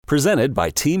Presented by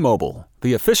T-Mobile,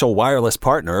 the official wireless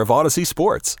partner of Odyssey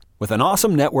Sports. With an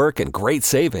awesome network and great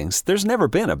savings, there's never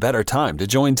been a better time to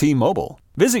join T-Mobile.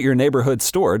 Visit your neighborhood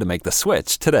store to make the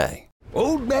switch today.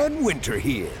 Old Man Winter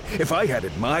here. If I had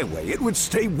it my way, it would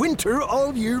stay winter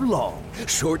all year long.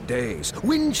 Short days,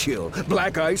 wind chill,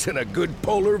 black ice, and a good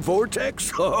polar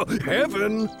vortex. Oh,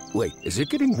 heaven. Wait, is it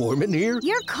getting warm in here?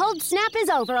 Your cold snap is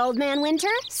over, Old Man Winter.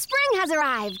 Spring has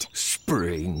arrived.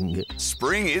 Spring.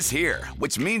 Spring is here,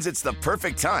 which means it's the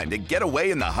perfect time to get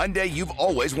away in the Hyundai you've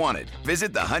always wanted.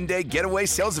 Visit the Hyundai Getaway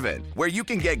Sales Event, where you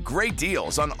can get great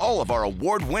deals on all of our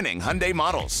award-winning Hyundai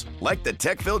models, like the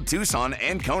tech-filled Tucson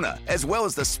and Kona, as well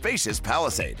as the spacious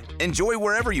Palisade. Enjoy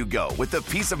wherever you go with the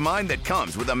peace of mind that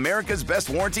comes with America's best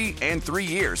warranty and 3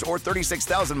 years or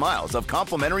 36,000 miles of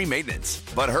complimentary maintenance.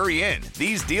 But hurry in,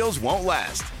 these deals won't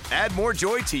last. Add more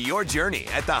joy to your journey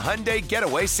at the Hyundai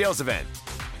Getaway Sales Event.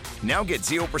 Now get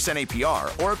 0%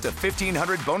 APR or up to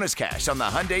 $1,500 bonus cash on the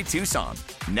Hyundai Tucson.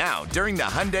 Now, during the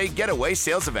Hyundai Getaway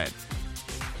Sales Event.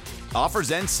 Offers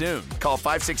end soon. Call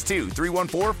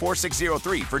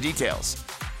 562-314-4603 for details.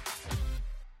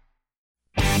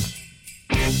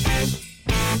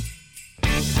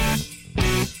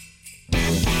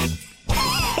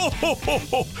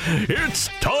 It's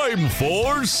time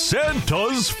for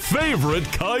Santa's favorite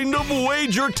kind of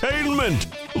wagertainment,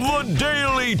 the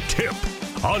Daily Tip.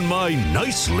 On my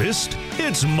nice list,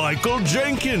 it's Michael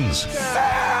Jenkins.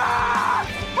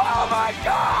 Oh my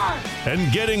God!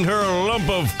 And getting her a lump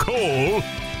of coal,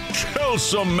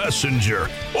 Chelsea Messenger.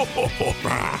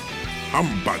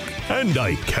 Humbug. And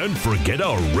I can't forget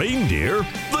our reindeer,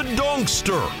 the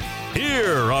Donkster.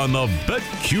 Here on the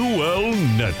BetQL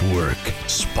Network.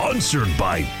 Sponsored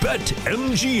by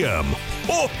BetMGM.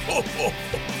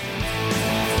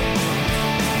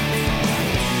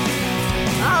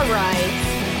 All right,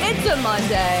 it's a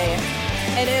Monday,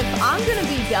 and if I'm going to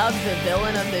be dubbed the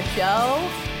villain of the show,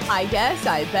 I guess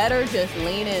I better just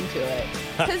lean into it.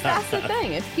 Because that's the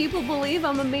thing. If people believe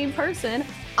I'm a mean person,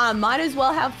 I might as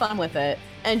well have fun with it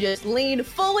and just lean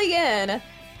fully in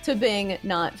to being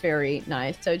not very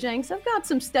nice. So, Jenks, I've got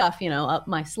some stuff, up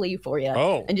my sleeve for you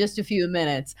in just a few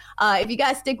minutes. If you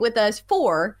guys stick with us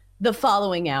for the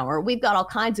following hour, we've got all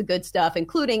kinds of good stuff,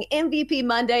 including MVP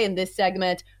Monday in this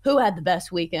segment, who had the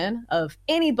best weekend of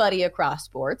anybody across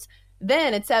sports.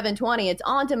 Then at 7:20, it's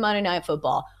on to Monday Night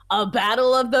Football, a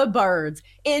battle of the birds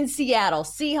in Seattle,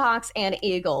 Seahawks and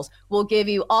Eagles. We'll give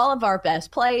you all of our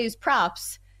best plays,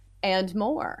 props, and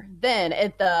more. Then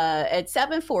at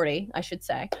 7:40, I should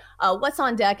say, what's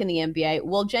on deck in the NBA?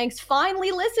 Will Jenks finally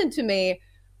listen to me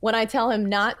when I tell him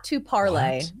not to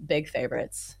parlay big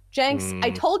favorites? Jenks,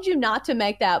 I told you not to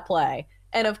make that play,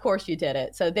 and of course you did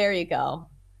it. So there you go.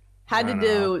 Had to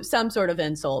do some sort of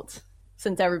insult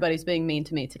since everybody's being mean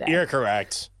to me today. You're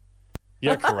correct.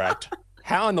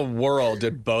 How in the world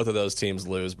did both of those teams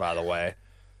lose, by the way?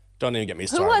 Don't even get me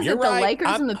started. Who was it, the Lakers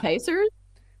and the Pacers?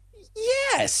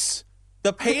 Yes.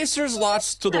 The Pacers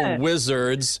lost to the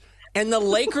Wizards, and the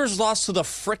Lakers lost to the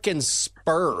frickin'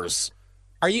 Spurs.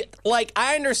 Are you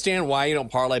I understand why you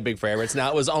don't parlay big favorites. Now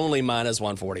it was only minus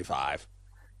 145.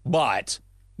 But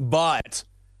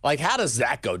how does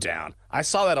that go down? I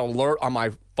saw that alert on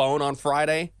my phone on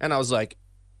Friday and I was like,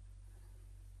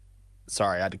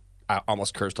 sorry, I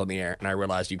almost cursed on the air and I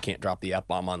realized you can't drop the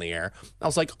F-bomb on the air. I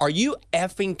was like, are you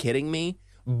effing kidding me?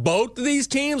 Both of these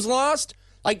teams lost?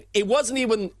 It wasn't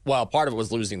even, part of it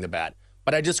was losing the bet,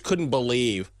 but I just couldn't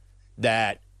believe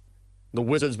that the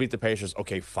Wizards beat the Pacers.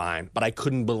 Okay, fine. But I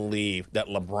couldn't believe that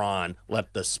LeBron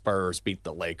let the Spurs beat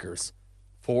the Lakers.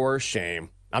 For shame.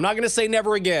 I'm not going to say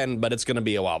never again, but it's going to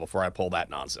be a while before I pull that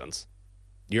nonsense.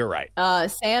 You're right.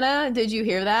 Santa, did you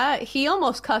hear that? He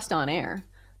almost cussed on air.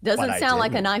 Doesn't sound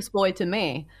like a nice boy to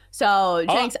me. So,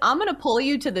 Jenks, I'm going to pull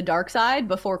you to the dark side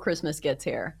before Christmas gets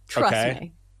here. Trust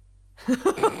me.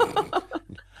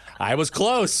 I was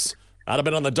close. I'd have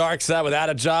been on the dark side without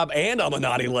a job and on the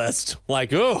naughty list.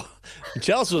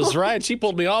 Chelsea was right. She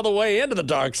pulled me all the way into the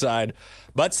dark side.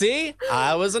 But see,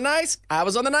 I was on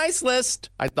the nice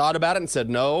list. I thought about it and said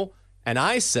no. And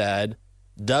I said,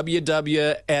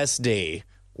 WWSD,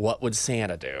 what would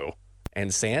Santa do?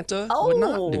 And Santa would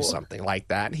not do something like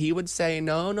that. He would say,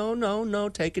 no,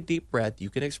 take a deep breath.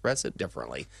 You can express it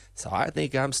differently. So I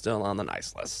think I'm still on the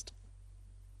nice list.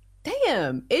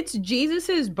 Damn, it's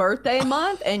Jesus's birthday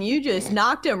month, and you just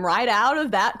knocked him right out of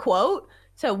that quote.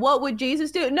 So what would Jesus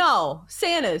do? No,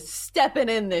 Santa's stepping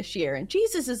in this year. And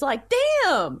Jesus is like,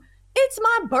 damn, it's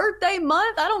my birthday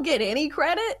month. I don't get any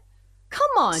credit. Come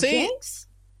on, Jenks.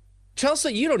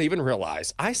 Chelsea, you don't even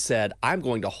realize. I said I'm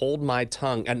going to hold my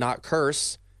tongue and not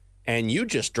curse And you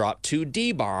just dropped 2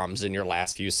 D-bombs in your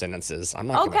last few sentences. I'm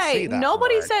not going to say that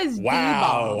nobody word. says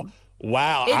D-bomb.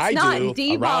 Wow, It's I not do.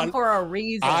 D-bomb for a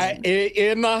reason.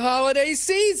 In the holiday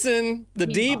season, the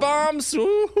D-bombs.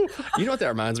 You know what that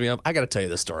reminds me of? I got to tell you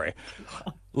this story.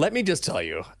 Let me just tell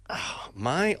you,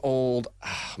 my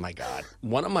God,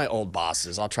 one of my old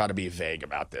bosses, I'll try to be vague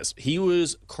about this. He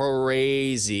was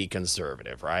crazy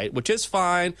conservative, right? Which is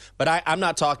fine, but I'm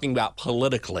not talking about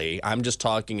politically. I'm just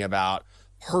talking about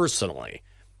personally.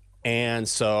 And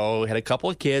so had a couple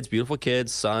of kids, beautiful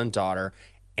kids, son, daughter,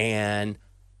 and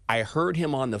I heard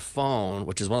him on the phone,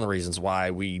 which is one of the reasons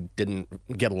why we didn't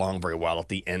get along very well at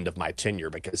the end of my tenure,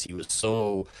 because he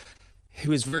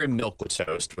was very milk with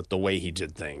toast with the way he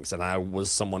did things. And I was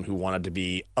someone who wanted to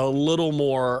be a little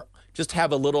more, just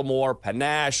have a little more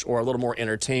panache or a little more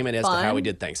entertainment as to how he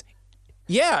did things.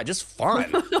 Yeah, just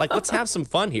fun. Like, let's have some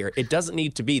fun here. It doesn't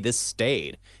need to be this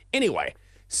staid. Anyway,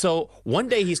 so one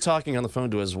day he's talking on the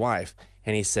phone to his wife,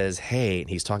 and he says, hey, and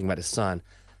he's talking about his son.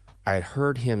 I had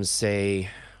heard him say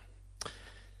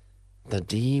the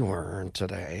D word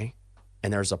today.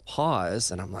 And there's a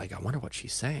pause, and I'm like, I wonder what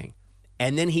she's saying.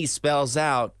 And then he spells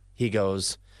out, he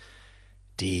goes,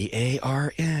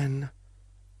 D-A-R-N.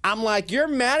 I'm like, you're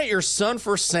mad at your son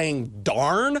for saying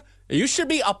darn? You should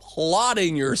be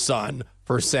applauding your son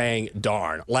for saying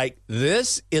darn. Like,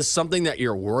 this is something that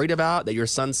you're worried about, that your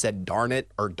son said darn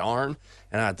it or darn.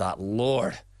 And I thought,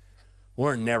 Lord,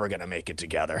 we're never going to make it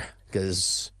together,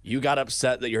 because you got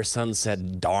upset that your son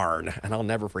said darn. And I'll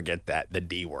never forget that, the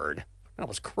D word. That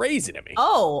was crazy to me.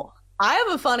 Oh, I have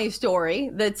a funny story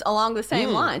that's along the same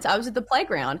lines. I was at the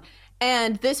playground,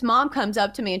 and this mom comes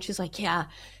up to me, and she's like, yeah,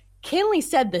 Kinley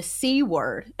said the C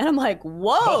word. And I'm like,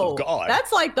 whoa,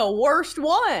 that's like the worst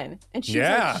one. And she's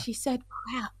like, she said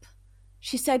crap.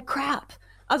 She said crap.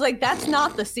 I was like, that's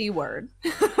not the C word.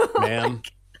 Ma'am,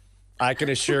 I can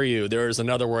assure you there is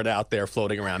another word out there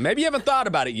floating around. Maybe you haven't thought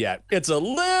about it yet. It's a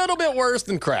little bit worse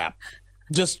than crap.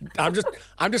 I'm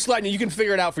just letting you can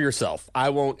figure it out for yourself.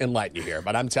 I won't enlighten you here,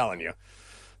 but I'm telling you,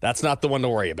 that's not the one to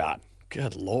worry about.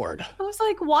 Good Lord. I was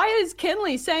like, why is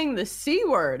Kinley saying the C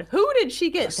word? Who did she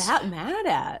get that mad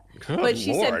at? But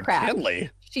she said crap. Kinley.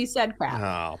 She said crap.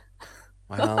 Oh.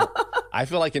 Well, I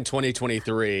feel like in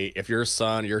 2023, if your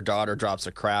son, your daughter drops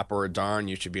a crap or a darn,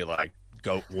 you should be like,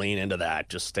 go lean into that.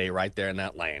 Just stay right there in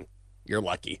that lane. You're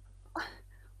lucky.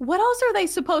 What else are they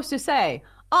supposed to say?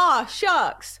 Ah,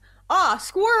 shucks. Ah,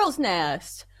 squirrel's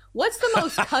nest. What's the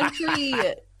most country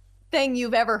thing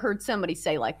you've ever heard somebody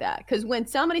say like that? Because when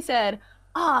somebody said,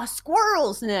 ah,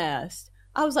 squirrel's nest,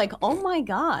 I was like, oh my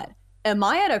God, am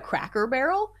I at a Cracker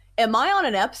Barrel? Am I on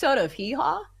an episode of Hee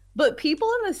Haw? But people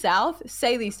in the South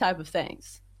say these type of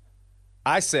things.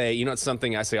 I say, you know, it's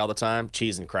something I say all the time,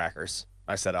 cheese and crackers.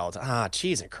 I said all the time,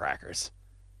 cheese and crackers.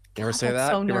 You ever say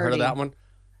that? So you ever heard of that one?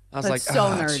 I was that's like, so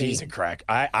nerdy. Cheese and crack.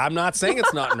 I'm not saying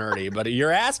it's not nerdy, but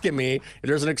you're asking me if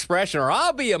there's an expression, or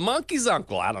I'll be a monkey's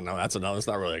uncle. I don't know. It's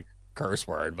not really a curse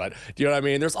word, but do you know what I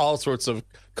mean? There's all sorts of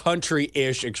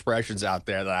country-ish expressions out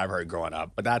there that I've heard growing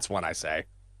up, but that's one I say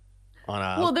on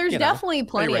a well, there's definitely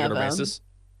plenty of them. Basis.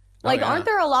 Like, aren't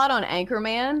there a lot on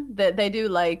Anchorman that they do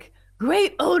like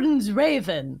Great Odin's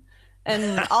Raven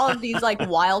and all of these like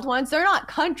wild ones? They're not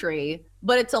country,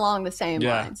 but it's along the same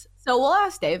lines. So we'll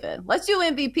ask David. Let's do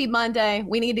MVP Monday.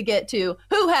 We need to get to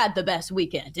who had the best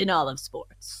weekend in all of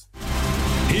sports.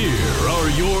 Here are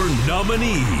your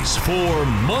nominees for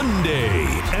Monday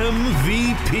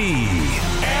MVP.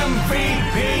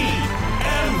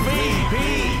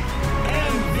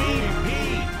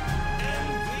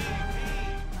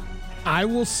 I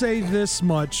will say this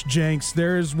much, Jenks.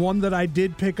 There is one that I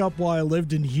did pick up while I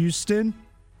lived in Houston,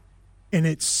 and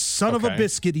it's Son of a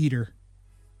Biscuit Eater.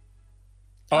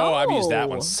 Oh, I've used that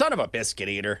one. Son of a biscuit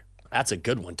eater. That's a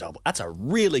good one, Double. That's a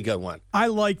really good one. I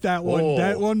like that one. Oh.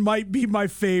 That one might be my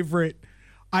favorite.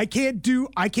 I can't do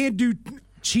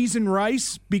cheese and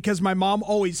rice because my mom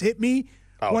always hit me.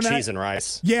 Oh, cheese and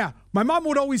rice. Yeah. My mom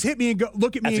would always hit me and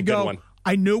look at me and go,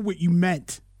 I know what you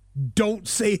meant. Don't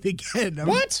say it again.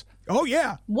 What? Oh,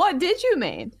 yeah. What did you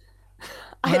mean?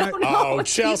 I don't know. Oh,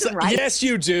 Chelsea. Yes,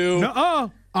 you do. Nuh-uh.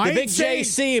 The big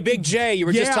JC, Big J. You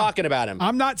were just talking about him.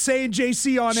 I'm not saying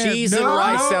JC on air. Cheese and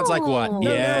rice sounds like what?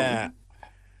 Yeah.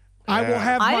 I will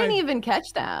have I didn't even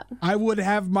catch that. I would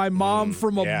have my mom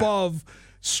from above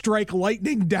strike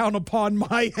lightning down upon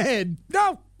my head.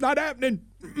 No, not happening.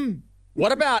 Mm-mm.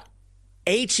 What about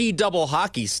HE double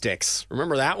hockey sticks?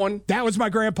 Remember that one? That was my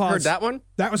grandpa's. Heard that one?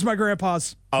 That was my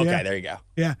grandpa's. Okay, there you go.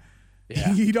 Yeah.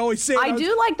 He'd always say I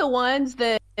do like the ones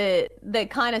that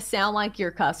kind of sound like you're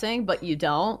cussing, but you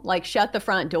don't. Like, shut the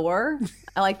front door.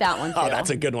 I like that one, too. Oh, that's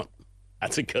a good one.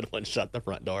 That's a good one. Shut the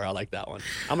front door. I like that one.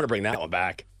 I'm going to bring that one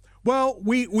back. Well,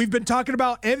 we've been talking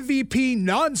about MVP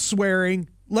non-swearing.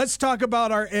 Let's talk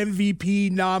about our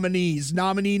MVP nominees.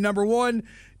 Nominee number 1,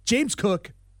 James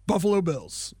Cook, Buffalo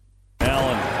Bills.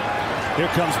 Allen, here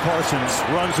comes Parsons,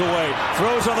 runs away,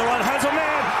 throws on the run, has a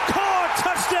man, caught,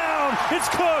 touchdown, it's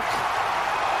Cook.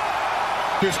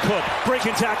 Here's Cook,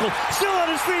 breaking tackle, still on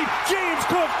his feet, James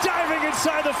Cook diving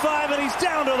inside the 5, and he's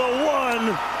down to the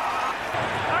 1.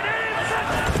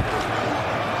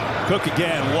 Cook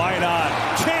again, why not?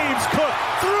 James Cook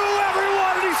through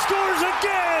everyone, and he scores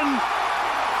again!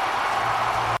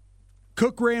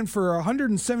 Cook ran for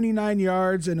 179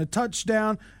 yards and a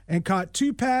touchdown and caught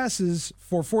 2 passes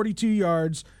for 42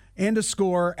 yards and a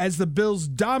score as the Bills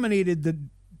dominated the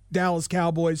Dallas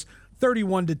Cowboys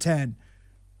 31-10.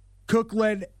 Cook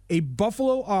led a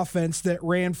Buffalo offense that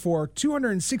ran for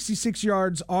 266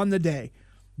 yards on the day.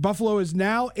 Buffalo is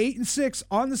now 8-6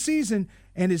 on the season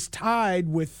and is tied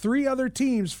with 3 other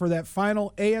teams for that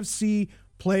final AFC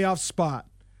playoff spot.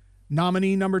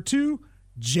 Nominee number 2,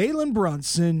 Jalen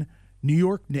Brunson, New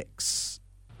York Knicks.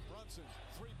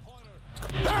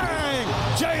 Bang!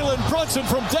 Jalen Brunson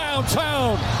from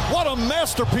downtown. What a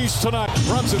masterpiece tonight.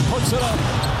 Brunson puts it up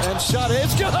and shot it.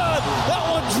 It's good. That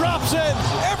one drops in.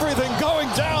 Everything going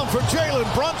down for Jalen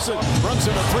Brunson.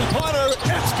 Brunson a three-pointer.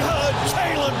 It's good.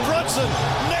 Jalen Brunson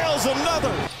nails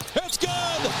another. It's good.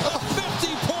 A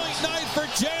 50-point night for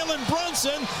Jalen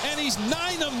Brunson, and he's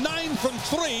 9 of 9 from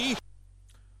 3.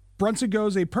 Brunson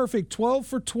goes a perfect 12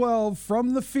 for 12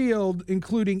 from the field,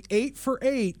 including 8 for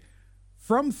 8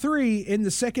 from 3 in the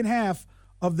second half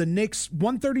of the Knicks'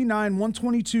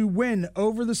 139-122 win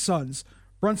over the Suns.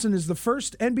 Brunson is the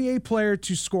first NBA player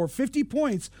to score 50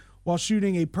 points while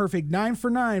shooting a perfect 9 for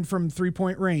 9 from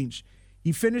three-point range.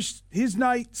 He finished his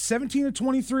night 17 of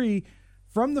 23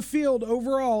 from the field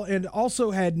overall and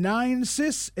also had 9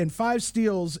 assists and 5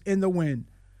 steals in the win.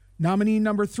 Nominee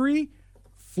number 3,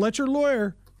 Fletcher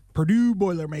Loyer, Purdue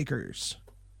Boilermakers.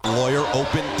 Loyer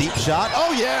open deep shot.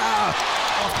 Oh yeah!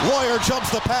 Loyer jumps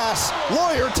the pass.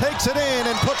 Loyer takes it in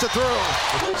and puts it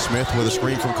through. Smith with a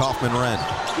screen from Kaufman-Wren.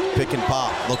 Pick and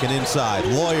pop, looking inside.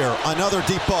 Loyer, another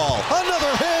deep ball.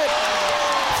 Another hit!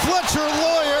 Fletcher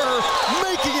Loyer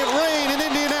making it rain in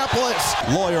Indianapolis.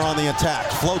 Loyer on the attack,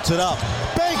 floats it up,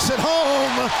 banks it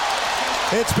home.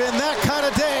 It's been that kind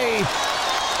of day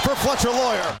for Fletcher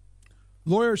Loyer.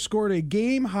 Loyer scored a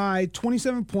game-high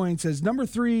 27 points as number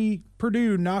 3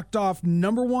 Purdue knocked off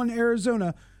number 1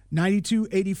 Arizona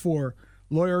 92-84.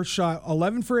 Loyer shot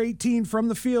 11 for 18 from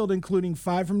the field, including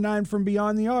 5 from 9 from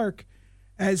beyond the arc,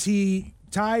 as he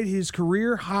tied his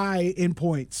career high in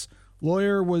points.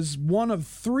 Loyer was one of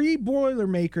 3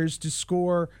 Boilermakers to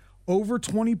score over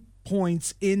 20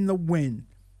 points in the win.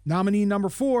 Nominee number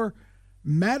 4,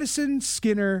 Madison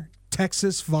Skinner,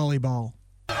 Texas Volleyball.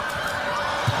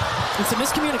 It's a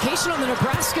miscommunication on the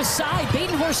Nebraska side.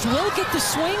 Badenhorst will get the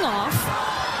swing off.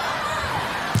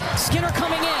 Skinner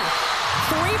coming in.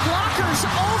 3 blockers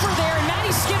over there.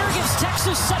 Maddie Skinner gives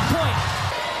Texas set point.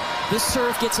 This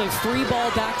serve gets a free ball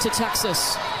back to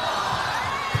Texas.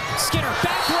 Skinner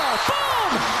back row.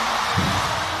 Boom!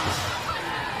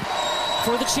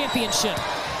 For the championship.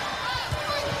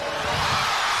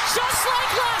 Just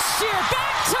like last year.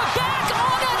 Back to back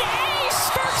on an ace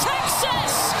for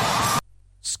Texas.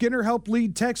 Skinner helped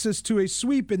lead Texas to a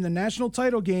sweep in the national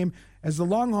title game as the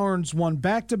Longhorns won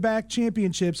back-to-back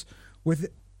championships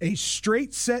with a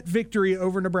straight-set victory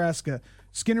over Nebraska.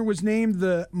 Skinner was named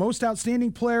the most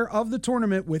outstanding player of the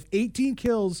tournament with 18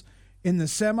 kills in the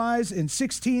semis and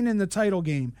 16 in the title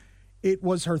game. It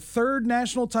was her 3rd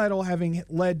national title, having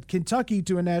led Kentucky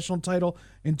to a national title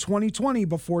in 2020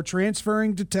 before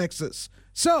transferring to Texas.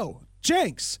 So,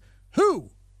 Jenks, who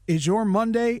is your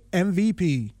Monday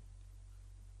MVP?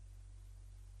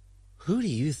 Who do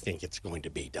you think it's going to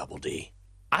be, Double D?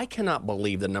 I cannot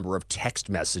believe the number of text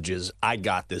messages I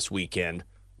got this weekend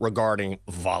regarding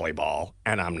volleyball,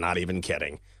 and I'm not even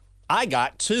kidding. I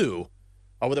got 2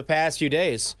 over the past few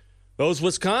days. Those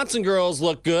Wisconsin girls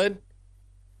look good.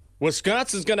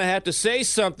 Wisconsin's going to have to say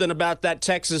something about that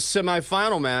Texas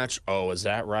semifinal match. Oh, is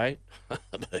that right?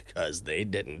 Because they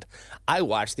didn't. I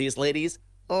watched these ladies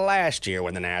last year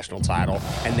win the national title,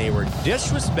 and they were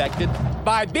disrespected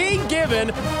by being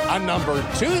given a number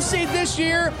 2 seed this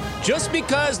year just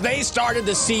because they started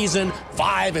the season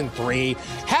 5-3.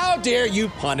 How dare you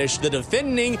punish the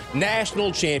defending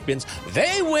national champions?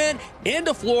 They went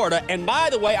into Florida, and by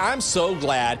the way, I'm so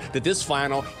glad that this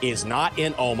final is not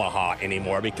in Omaha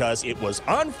anymore because it was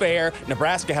unfair.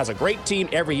 Nebraska has a great team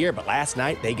every year, but last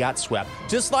night they got swept.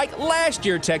 Just like last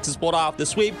year, Texas pulled off the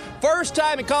sweep. First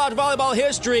time in college volleyball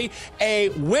history, a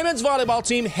women's volleyball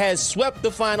team has swept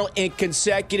the final in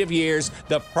consecutive years.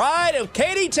 The pride of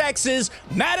Katy, Texas,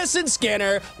 Madison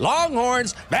Skinner,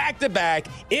 Longhorns, back-to-back,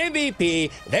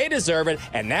 MVP. They deserve it.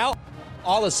 And now,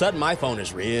 all of a sudden, my phone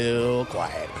is real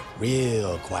quiet.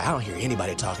 Real quiet. I don't hear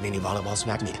anybody talking any volleyball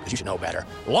smack to me, but you should know better.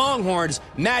 Longhorns,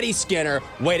 Maddie Skinner,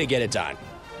 way to get it done.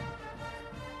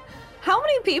 How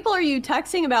many people are you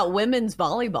texting about women's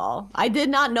volleyball? I did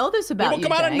not know this about you.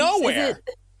 People come out of nowhere.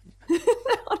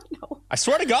 I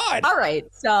swear to God. All right,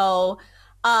 so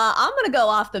I'm going to go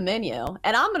off the menu,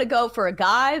 and I'm going to go for a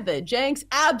guy that Jenks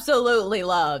absolutely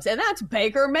loves, and that's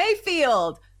Baker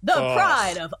Mayfield, the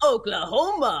pride of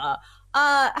Oklahoma.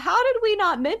 How did we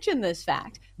not mention this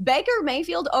fact? Baker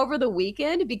Mayfield over the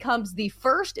weekend becomes the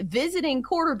first visiting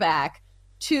quarterback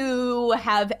to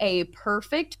have a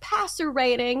perfect passer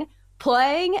rating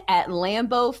playing at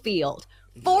Lambeau Field.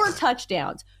 4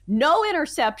 touchdowns, no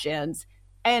interceptions,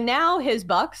 and now his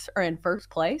Bucs are in first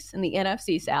place in the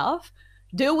NFC South.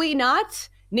 Do we not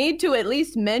need to at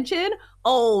least mention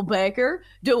old Baker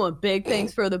doing big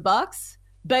things for the Bucs?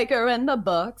 Baker and the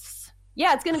Bucs.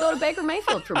 Yeah, it's going to go to Baker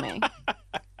Mayfield for me.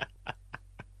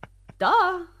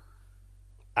 Duh.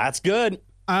 That's good.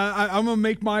 I'm going to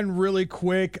make mine really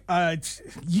quick.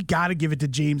 You got to give it to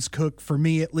James Cook for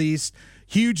me, at least.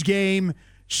 Huge game,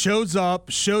 shows up,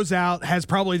 shows out, has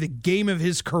probably the game of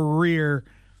his career.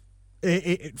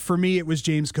 For me, it was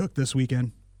James Cook this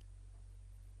weekend.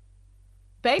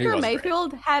 Baker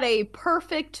Mayfield had a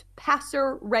perfect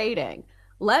passer rating.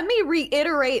 Let me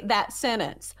reiterate that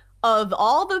sentence. Of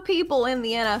all the people in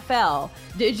the NFL,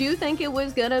 did you think it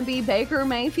was going to be Baker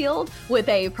Mayfield with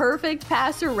a perfect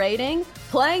passer rating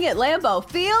playing at Lambeau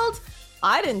Field?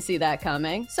 I didn't see that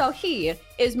coming. So he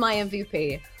is my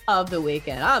MVP of the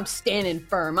weekend. I'm standing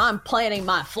firm. I'm planting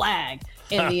my flag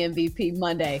in the MVP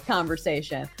Monday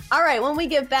conversation. All right, when we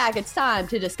get back, it's time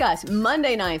to discuss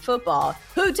Monday Night Football.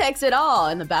 Who takes it all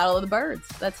in the Battle of the Birds?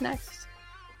 That's next.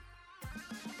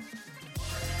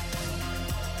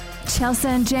 Chelsea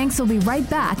and Jenks will be right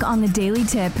back on the Daily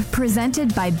Tip,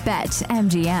 presented by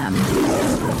BetMGM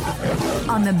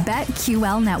on the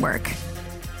BetQL network.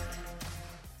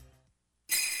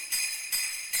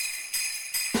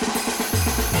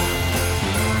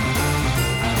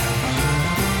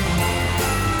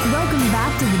 Welcome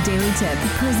back to the Daily Tip,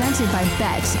 presented by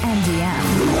BetMGM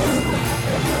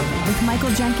with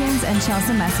Michael Jenkins and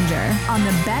Chelsea Messenger on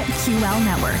the BetQL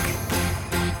network.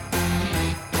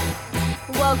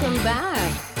 Welcome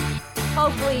back.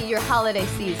 Hopefully your holiday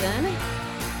season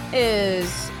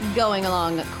is going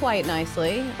along quite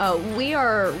nicely. We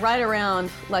are right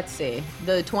around, let's see,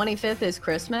 the 25th is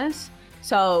Christmas.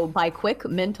 So by quick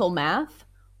mental math,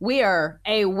 we are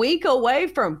a week away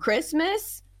from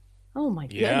Christmas. Oh my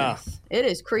goodness. It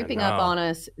is creeping up on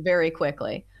us very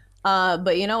quickly.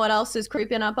 But you know what else is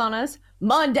creeping up on us?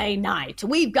 Monday night.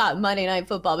 We've got Monday Night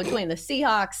Football between the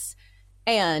Seahawks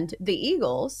and the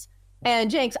Eagles.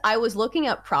 And Jenks, I was looking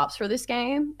up props for this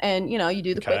game, and you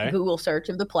do the quick Google search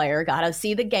of the player, gotta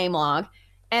see the game log.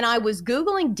 And I was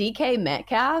Googling DK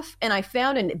Metcalf, and I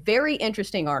found a very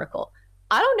interesting article.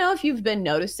 I don't know if you've been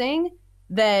noticing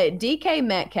that DK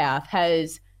Metcalf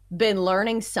has been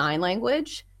learning sign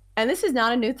language, and this is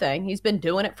not a new thing. He's been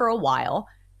doing it for a while.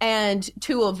 And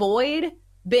to avoid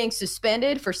being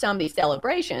suspended for some of these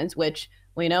celebrations, which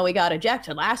we know we got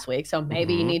ejected last week, so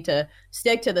maybe you need to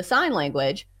stick to the sign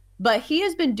language. But he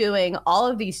has been doing all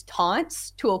of these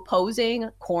taunts to opposing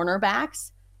cornerbacks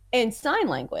in sign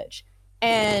language.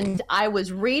 And I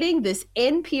was reading this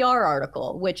NPR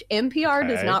article, which NPR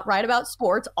does not write about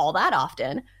sports all that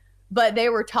often, but they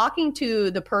were talking to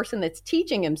the person that's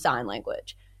teaching him sign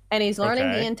language. And he's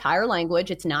learning the entire language.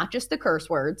 It's not just the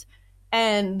curse words.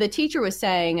 And the teacher was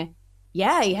saying,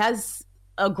 yeah, he has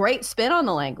a great spin on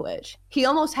the language. He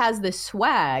almost has this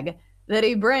swag that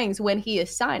he brings when he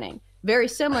is signing. Very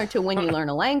similar to when you learn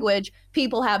a language,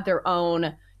 people have their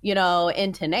own,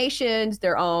 intonations,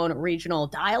 their own regional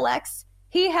dialects.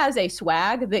 He has a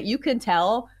swag that you can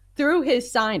tell through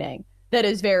his signing that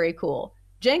is very cool.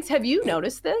 Jenks, have you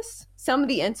noticed this? Some of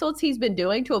the insults he's been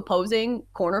doing to opposing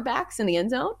cornerbacks in the end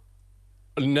zone?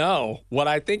 No. What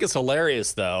I think is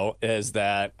hilarious, though, is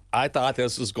that I thought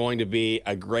this was going to be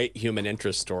a great human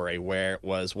interest story where it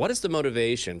was, what is the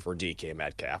motivation for DK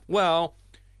Metcalf? Well,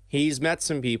 he's met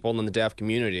some people in the deaf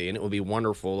community, and it would be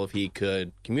wonderful if he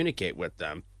could communicate with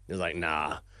them. He's like,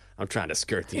 nah, I'm trying to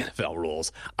skirt the NFL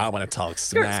rules. I want to talk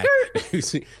smack.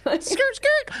 Skirt.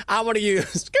 I want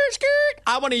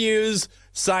to use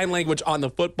sign language on the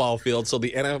football field so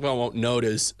the NFL won't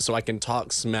notice, so I can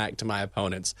talk smack to my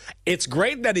opponents. It's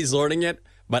great that he's learning it,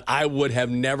 but I would have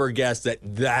never guessed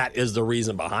that is the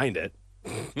reason behind it.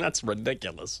 That's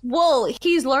ridiculous. Well,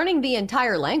 he's learning the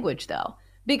entire language, though,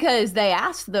 because they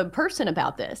asked the person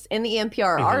about this in the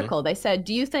NPR article. They said,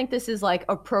 do you think this is like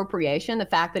appropriation, the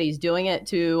fact that he's doing it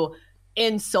to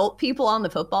insult people on the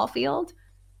football field?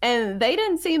 And they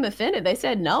didn't seem offended. They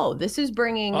said, no, this is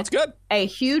bringing a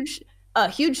huge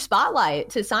spotlight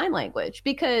to sign language,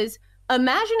 because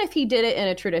imagine if he did it in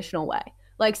a traditional way.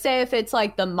 Like, say if it's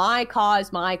like the my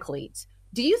cause, my cleats.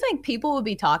 Do you think people would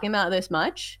be talking about this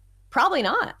much? Probably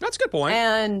not. That's a good point.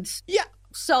 And yeah,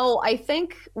 so I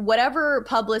think whatever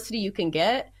publicity you can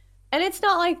get, and it's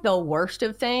not like the worst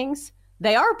of things.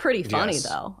 They are pretty funny,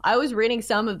 though. I was reading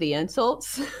some of the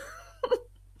insults.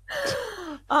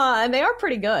 And they are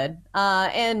pretty good.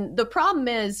 And the problem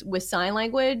is with sign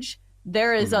language,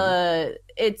 there is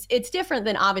it's different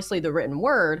than obviously the written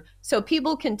word. So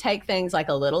people can take things like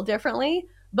a little differently,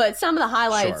 but some of the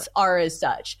highlights are as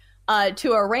such.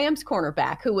 To a Rams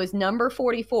cornerback who was number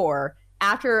 44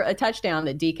 after a touchdown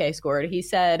that DK scored, he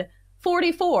said,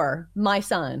 44, my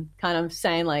son, kind of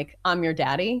saying like, I'm your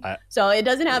daddy. So it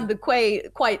doesn't have the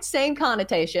quite same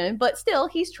connotation, but still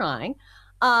he's trying.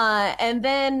 And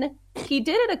then he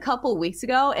did it a couple weeks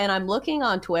ago, and I'm looking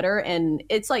on Twitter, and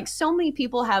it's like so many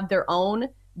people have their own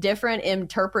different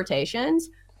interpretations.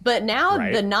 But now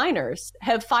the Niners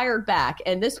have fired back,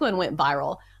 and this one went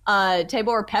viral.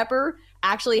 Tabor Pepper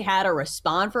actually had a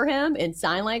response for him in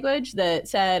sign language that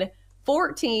said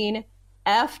 14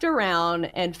 effed around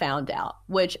and found out,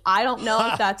 which I don't know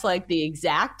if that's like the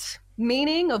exact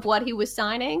meaning of what he was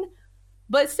signing.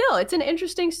 But still, it's an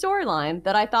interesting storyline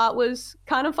that I thought was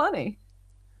kind of funny.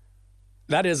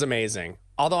 That is amazing.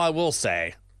 Although I will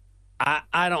say,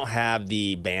 I don't have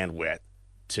the bandwidth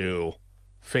to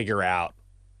figure out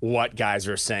what guys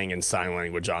are saying in sign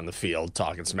language on the field,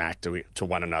 talking smack to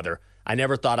one another. I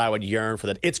never thought I would yearn for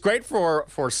that. It's great for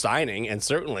signing, and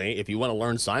certainly if you want to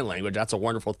learn sign language, that's a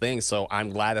wonderful thing. So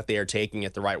I'm glad that they are taking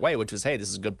it the right way, which is, hey, this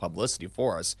is good publicity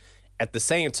for us. At the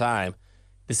same time,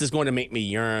 this is going to make me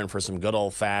yearn for some good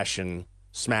old-fashioned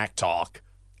smack talk,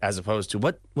 as opposed to,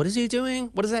 what is he doing?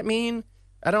 What does that mean?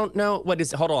 I don't know. What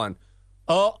is it? Hold on.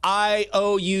 Oh, I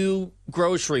owe you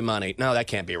grocery money. No, that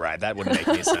can't be right. That wouldn't make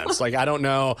any sense. Like, I don't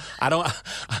know.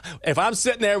 If I'm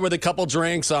sitting there with a couple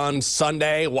drinks on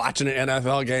Sunday watching an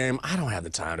NFL game, I don't have the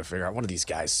time to figure out what are these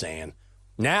guys saying.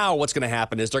 Now what's going to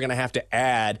happen is they're going to have to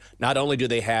add, not only do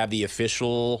they have the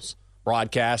officials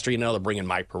broadcaster, they'll bring in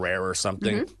Mike Pereira or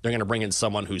something. They're going to bring in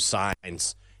someone who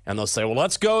signs, and they'll say, well,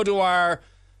 let's go to our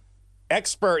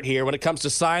expert here when it comes to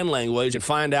sign language and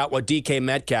find out what DK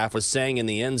Metcalf was saying in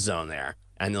the end zone there.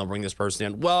 And they'll bring this person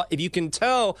in. Well, if you can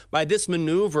tell by this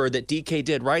maneuver that DK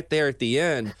did right there at the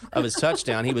end of his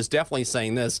touchdown, he was definitely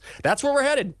saying this. That's where we're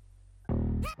headed.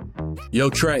 Yo,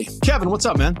 Trey. Kevin, what's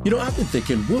up, man? I've been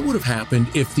thinking, what would have happened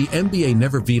if the NBA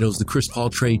never vetoes the Chris Paul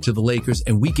trade to the Lakers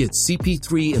and we get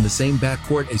CP3 in the same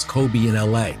backcourt as Kobe in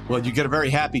LA? Well, you get a very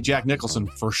happy Jack Nicholson,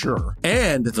 for sure.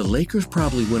 And the Lakers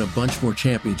probably win a bunch more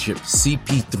championships.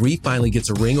 CP3 finally gets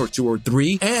a ring or two or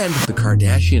three, and the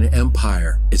Kardashian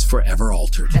empire is forever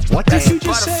altered. What did you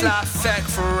just say?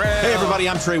 Hey, everybody,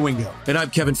 I'm Trey Wingo. And I'm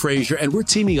Kevin Frazier, and we're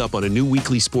teaming up on a new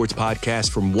weekly sports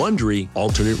podcast from Wondery,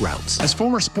 Alternate Routes. As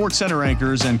former Sports Center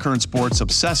anchors and current sports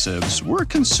obsessives, we're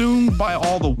consumed by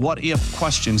all the what-if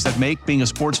questions that make being a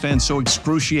sports fan so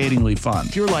excruciatingly fun.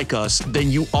 If you're like us, then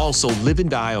you also live and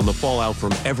die on the fallout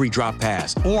from every drop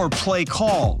pass. Or play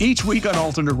call. Each week on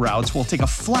Alternate Routes, we'll take a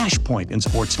flashpoint in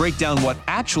sports, break down what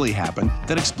actually happened,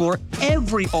 then explore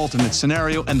every alternate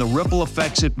scenario and the ripple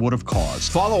effects it would have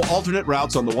caused. Follow Alternate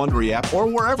Routes on the Wondery app or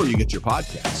wherever you get your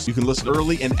podcasts. You can listen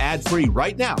early and ad-free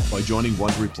right now by joining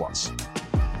Wondery Plus.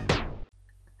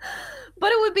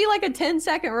 But it would be like a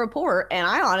 10-second report, and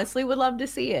I honestly would love to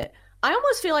see it. I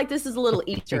almost feel like this is a little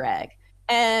Easter egg.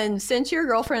 And since your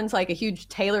girlfriend's like a huge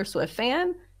Taylor Swift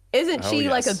fan, isn't she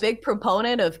like a big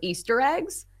proponent of Easter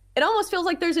eggs? It almost feels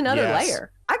like there's another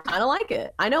layer. I kind of like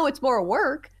it. I know it's more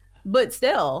work, but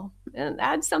still, it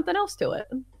adds something else to it.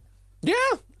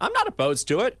 Yeah, I'm not opposed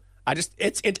to it.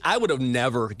 I would have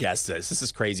never guessed this. This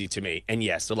is crazy to me. And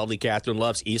yes, the lovely Catherine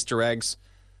loves Easter eggs.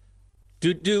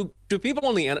 Do people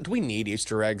on the end, do we need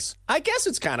Easter eggs? I guess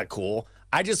it's kind of cool.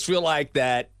 I just feel like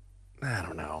that, I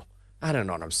don't know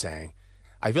what I'm saying.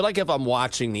 I feel like if I'm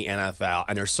watching the NFL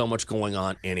and there's so much going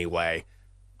on anyway,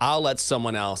 I'll let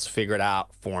someone else figure it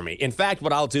out for me. In fact,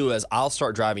 what I'll do is I'll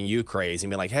start driving you crazy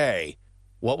and be like, hey,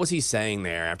 what was he saying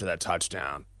there after that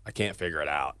touchdown? I can't figure it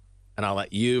out. And I'll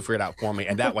let you figure it out for me.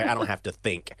 And that way I don't have to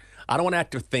think. I don't want to have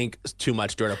to think too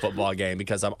much during a football game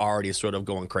because I'm already sort of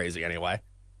going crazy anyway.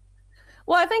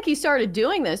 Well, I think he started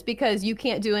doing this because you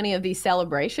can't do any of these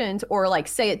celebrations or like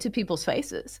say it to people's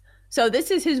faces. So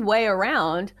this is his way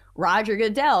around Roger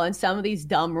Goodell and some of these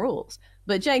dumb rules.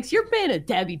 But Jenks, you're being a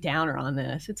Debbie Downer on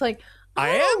this. It's like,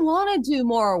 I don't want to do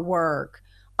more work.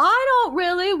 I don't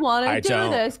really want to do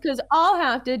this because I'll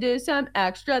have to do some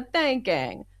extra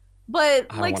thinking.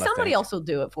 But like somebody else will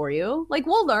do it for you. Like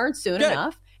we'll learn soon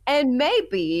enough. And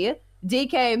maybe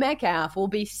DK Metcalf will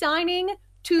be signing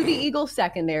to the Eagles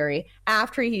secondary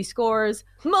after he scores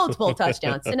multiple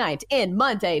touchdowns tonight in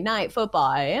Monday Night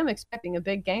Football. I am expecting a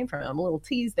big game from him. A little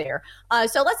tease there.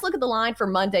 So let's look at the line for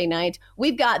Monday night.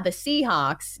 We've got the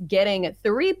Seahawks getting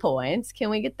 3 points.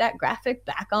 Can we get that graphic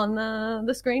back on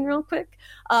the screen real quick?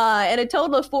 And a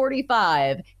total of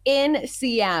 45 in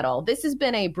Seattle. This has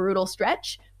been a brutal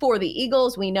stretch for the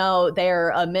Eagles. We know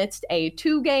they're amidst a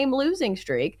 2-game losing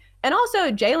streak. And also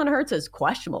Jalen Hurts is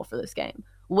questionable for this game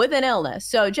with an illness.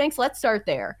 So, Jenks, let's start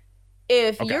there.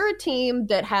 If you're a team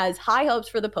that has high hopes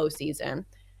for the postseason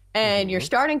and your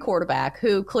starting quarterback,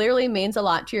 who clearly means a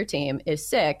lot to your team, is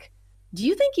sick, do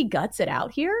you think he guts it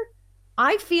out here?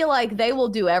 I feel like they will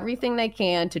do everything they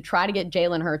can to try to get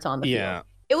Jalen Hurts on the field.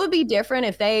 It would be different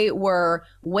if they were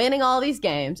winning all these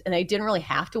games and they didn't really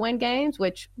have to win games,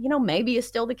 which, maybe is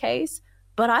still the case.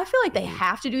 But I feel like they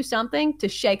have to do something to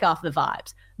shake off the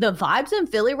vibes. The vibes in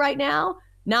Philly right now,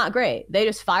 not great. They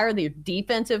just fired the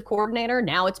defensive coordinator.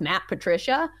 Now it's Matt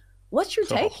Patricia. What's your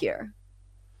take here?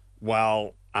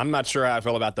 Well, I'm not sure how I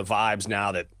feel about the vibes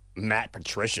now that Matt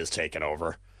Patricia's taken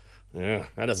over. Yeah,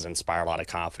 that doesn't inspire a lot of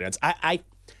confidence.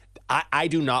 I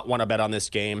do not want to bet on this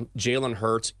game. Jalen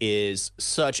Hurts is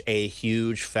such a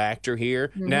huge factor here.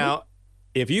 Mm-hmm. Now,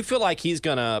 if you feel like he's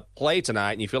going to play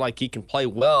tonight and you feel like he can play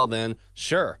well, then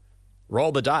sure,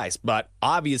 roll the dice. But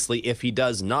obviously, if he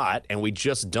does not, and we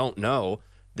just don't know,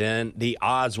 then the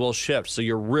odds will shift. So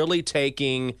you're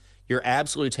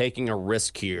absolutely taking a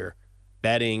risk here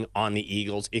betting on the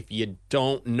Eagles if you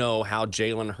don't know how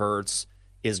Jalen Hurts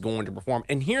is going to perform.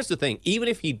 And here's the thing, even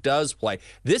if he does play,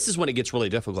 this is when it gets really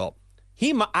difficult.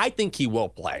 I think he will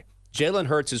play. Jalen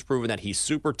Hurts has proven that he's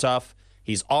super tough.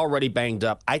 He's already banged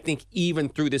up. I think even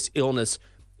through this illness,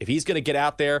 if he's going to get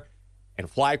out there and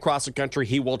fly across the country,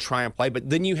 he will try and play. But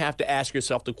then you have to ask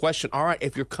yourself the question, all right,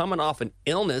 if you're coming off an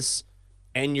illness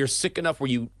and you're sick enough where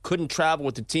you couldn't travel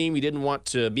with the team, you didn't want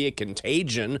to be a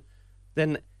contagion,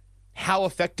 then how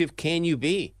effective can you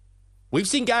be? We've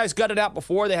seen guys gut it out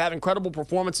before. They have incredible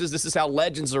performances. This is how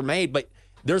legends are made. But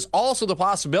there's also the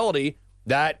possibility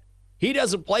that he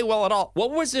doesn't play well at all.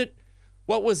 What was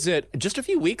it just a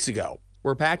few weeks ago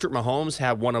where Patrick Mahomes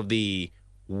had one of the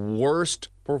worst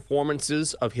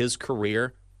performances of his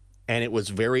career? And it was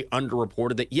very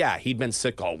underreported that, he'd been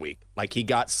sick all week. Like he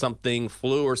got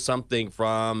flu or something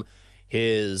from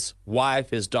his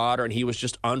wife, his daughter, and he was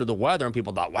just under the weather. And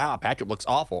people thought, wow, Patrick looks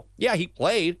awful. Yeah, he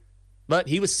played, but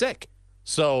he was sick.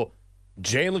 So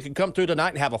Jalen could come through tonight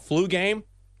and have a flu game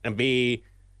and be,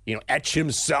 etch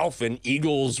himself in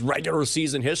Eagles regular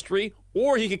season history,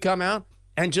 or he could come out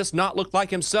and just not look like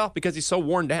himself because he's so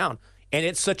worn down. And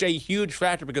it's such a huge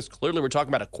factor because clearly we're talking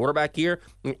about a quarterback here.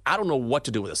 I don't know what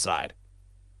to do with a side.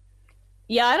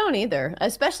 Yeah, I don't either,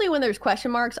 especially when there's question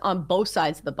marks on both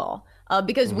sides of the ball.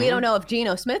 Because we don't know if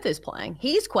Geno Smith is playing.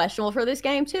 He's questionable for this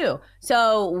game, too.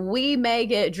 So we may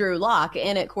get Drew Lock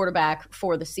in at quarterback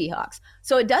for the Seahawks.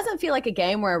 So it doesn't feel like a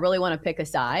game where I really want to pick a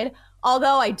side.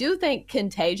 Although I do think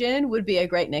Contagion would be a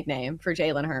great nickname for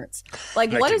Jalen Hurts.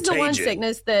 Like, what is the one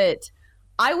sickness that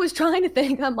I was trying to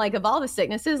think? I'm like, of all the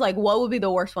sicknesses, like, what would be the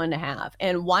worst one to have?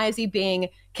 And why is he being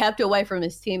kept away from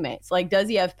his teammates? Like, does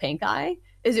he have pink eye?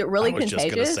 Is it really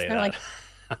contagious? They're like,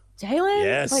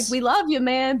 Jalen, like, we love you,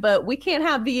 man, but we can't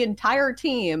have the entire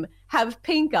team have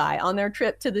pink eye on their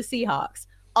trip to the Seahawks.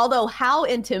 Although, how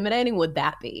intimidating would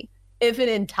that be if an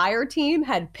entire team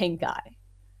had pink eye?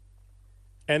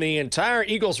 And the entire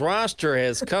Eagles roster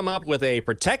has come up with a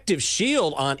protective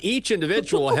shield on each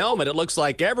individual helmet. It looks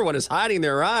like everyone is hiding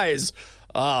their eyes.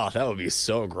 Oh, that would be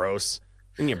so gross.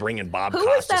 And you bring in Bob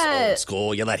Costas old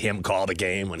school. You let him call the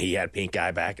game when he had pink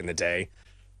eye back in the day.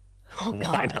 Oh,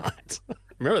 God. Why not?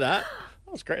 Remember that?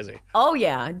 That was crazy. Oh,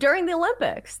 yeah. During the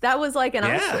Olympics. That was like an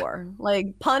eyesore.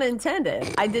 Like, pun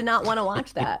intended. I did not want to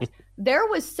watch that. There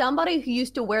was somebody who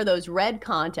used to wear those red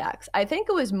contacts. I think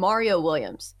it was Mario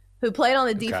Williams, who played on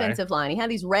the defensive line. He had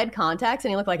these red contacts, and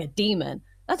he looked like a demon.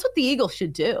 That's what the Eagles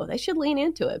should do. They should lean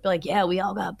into it. Be like, yeah, we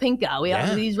all got pink eye. We all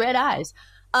have these red eyes.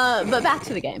 But back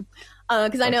to the game,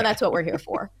 because I know that's what we're here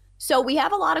for. So we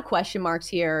have a lot of question marks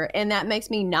here, and that makes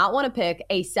me not want to pick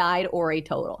a side or a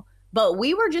total. But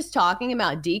we were just talking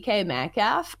about DK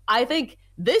Metcalf. I think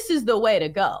this is the way to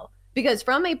go, because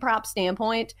from a prop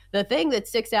standpoint, the thing that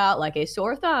sticks out like a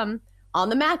sore thumb on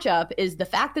the matchup is the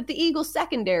fact that the Eagles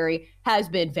secondary has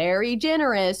been very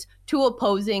generous to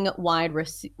opposing wide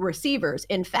receivers.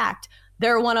 In fact,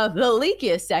 they're one of the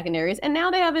leakiest secondaries, and now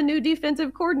they have a new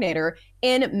defensive coordinator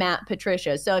in Matt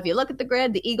Patricia. So if you look at the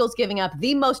grid, the Eagles giving up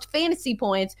the most fantasy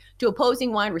points to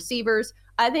opposing wide receivers.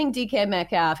 I think DK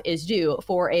Metcalf is due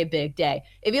for a big day.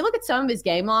 If you look at some of his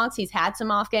game logs, he's had some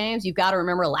off games. You've got to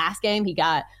remember last game, he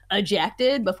got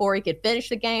ejected before he could finish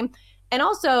the game. And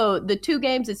also the two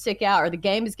games that stick out are the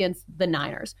games against the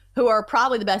Niners, who are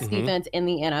probably the best defense in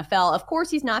the NFL. Of course,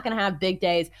 he's not going to have big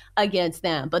days against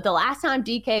them. But the last time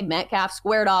DK Metcalf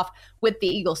squared off with the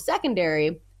Eagles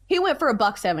secondary, he went for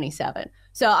 $177.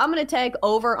 So I'm going to take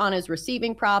over on his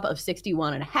receiving prop of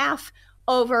 61.5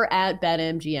 over at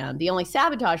BetMGM. The only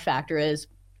sabotage factor is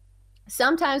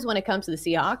sometimes when it comes to the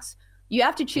Seahawks, you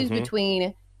have to choose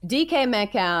between DK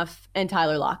Metcalf and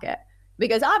Tyler Lockett.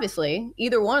 Because obviously,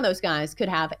 either one of those guys could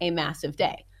have a massive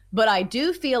day. But I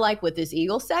do feel like with this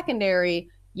Eagles secondary,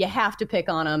 you have to pick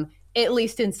on them, at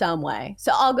least in some way.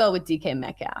 So I'll go with DK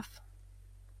Metcalf.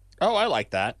 Oh, I like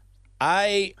that.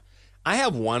 I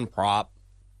have one prop,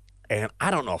 and I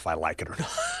don't know if I like it or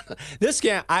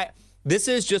not. This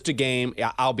is just a game.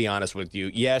 I'll be honest with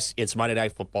you. Yes, it's Monday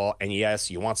Night Football, and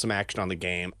yes, you want some action on the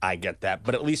game. I get that.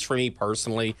 But at least for me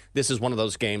personally, this is one of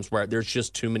those games where there's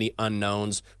just too many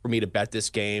unknowns for me to bet this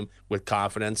game with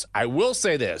confidence. I will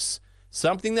say this,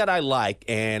 something that I like,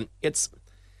 and it's a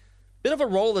bit of a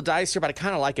roll of the dice here, but I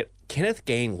kind of like it. Kenneth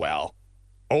Gainwell,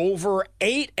 over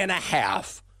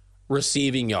 8.5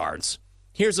 receiving yards.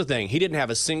 Here's the thing. He didn't have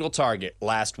a single target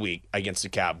last week against the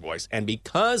Cowboys, and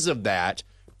because of that,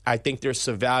 I think there's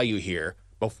some value here.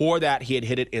 Before that, he had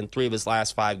hit it in 3 of his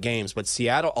last 5 games, but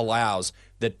Seattle allows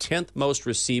the 10th most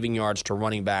receiving yards to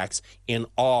running backs in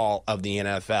all of the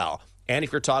NFL. And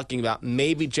if you're talking about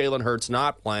maybe Jalen Hurts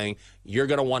not playing, you're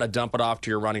going to want to dump it off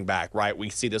to your running back, right? We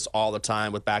see this all the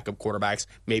time with backup quarterbacks,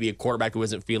 maybe a quarterback who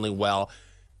isn't feeling well.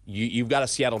 You've got a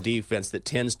Seattle defense that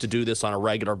tends to do this on a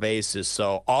regular basis,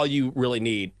 so all you really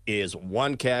need is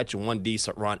one catch and one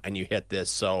decent run, and you hit this.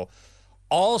 So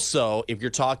also, if you're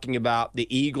talking about the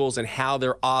Eagles and how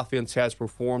their offense has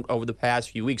performed over the past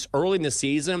few weeks, early in the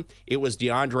season, it was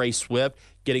DeAndre Swift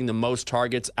getting the most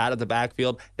targets out of the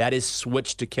backfield. That is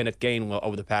switched to Kenneth Gainwell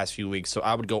over the past few weeks. So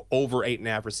I would go over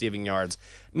 8.5 receiving yards.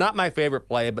 Not my favorite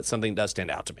play, but something does stand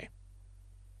out to me.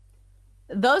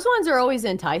 Those ones are always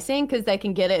enticing because they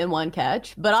can get it in one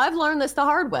catch. But I've learned this the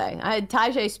hard way. I had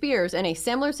Tyjae Spears in a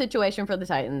similar situation for the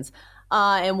Titans.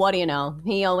 And what do you know?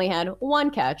 He only had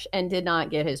one catch and did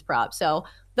not get his prop. So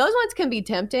those ones can be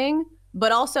tempting,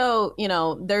 but also,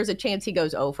 there's a chance he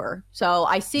goes over. So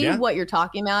I see what you're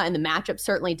talking about, and the matchup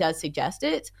certainly does suggest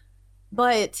it.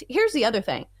 But here's the other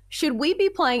thing. Should we be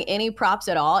playing any props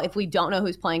at all if we don't know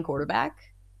who's playing quarterback?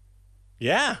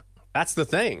 Yeah, that's the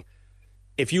thing.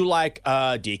 If you like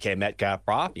DK Metcalf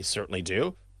prop, you certainly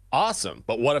do. Awesome.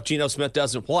 But what if Geno Smith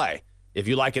doesn't play? If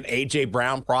you like an A.J.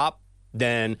 Brown prop,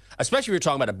 then, especially if you're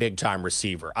talking about a big-time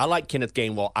receiver. I like Kenneth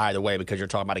Gainwell either way because you're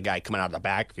talking about a guy coming out of the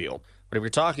backfield. But if you're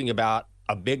talking about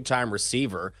a big-time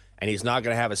receiver and he's not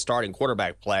going to have a starting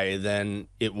quarterback play, then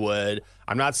it would,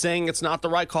 I'm not saying it's not the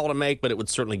right call to make, but it would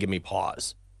certainly give me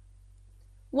pause.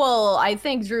 Well, I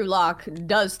think Drew Lock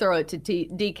does throw it to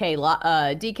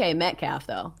DK Metcalf,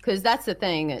 though, because that's the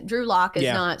thing. Drew Lock is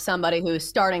not somebody who is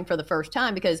starting for the first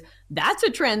time, because that's a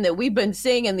trend that we've been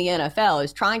seeing in the NFL,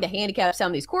 is trying to handicap some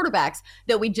of these quarterbacks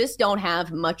that we just don't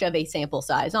have much of a sample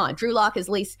size on. Drew Lock is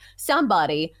at least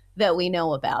somebody that we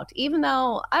know about, even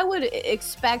though I would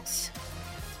expect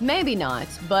maybe not,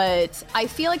 but I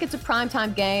feel like it's a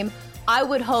primetime game. I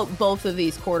would hope both of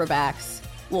these quarterbacks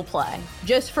will play,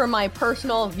 just for my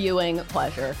personal viewing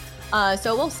pleasure.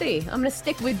 So we'll see. I'm going to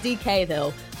stick with DK,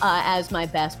 though, as my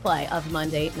best play of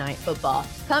Monday Night Football.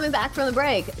 Coming back from the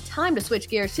break, time to switch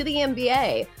gears to the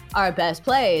NBA. Our best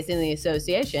plays in the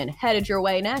association headed your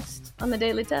way next on the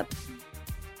Daily Tip.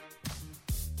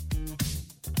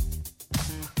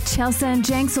 Chelsea and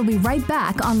Jenks will be right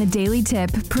back on the Daily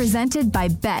Tip, presented by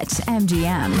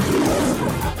BetMGM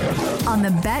on the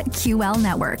BetQL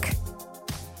network.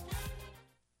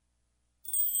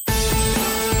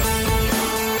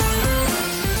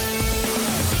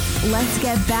 Let's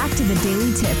get back to the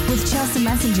Daily Tip with Chelsea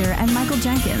Messenger and Michael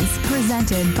Jenkins,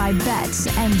 presented by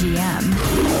BetMGM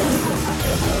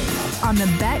on the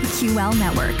BetQL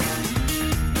network.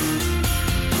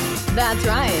 That's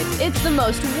right. It's the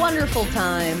most wonderful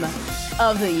time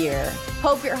of the year.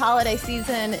 Hope your holiday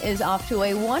season is off to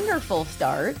a wonderful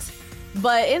start.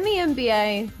 But in the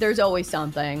NBA, there's always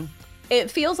something. It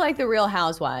feels like the Real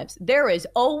Housewives. There is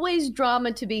always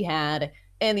drama to be had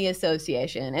in the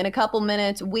association. In a couple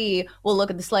minutes, we will look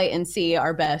at the slate and see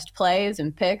our best plays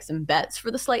and picks and bets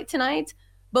for the slate tonight.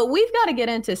 But we've got to get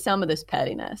into some of this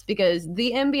pettiness because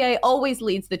the NBA always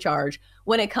leads the charge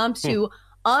when it comes to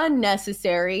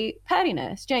unnecessary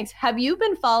pettiness. Jenks, have you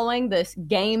been following this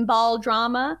game ball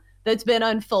drama that's been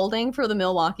unfolding for the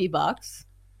Milwaukee Bucks?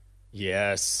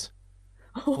 Yes.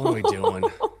 What are we doing?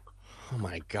 Oh,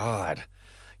 my God.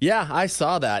 Yeah, I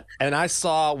saw that. And I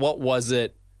saw, what was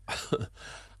it?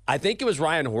 I think it was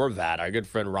Ryan Horvath, our good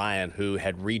friend Ryan, who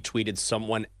had retweeted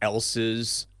someone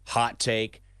else's hot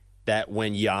take that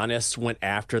when Giannis went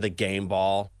after the game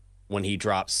ball, when he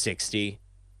dropped 60,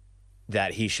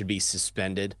 that he should be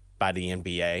suspended by the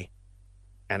NBA.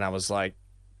 And I was like,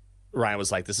 Ryan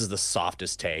was like, this is the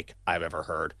softest take I've ever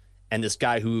heard. And this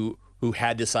guy who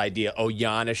had this idea,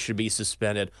 Giannis should be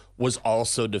suspended, was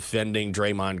also defending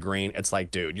Draymond Green. It's like,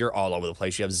 dude, you're all over the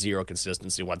place. You have zero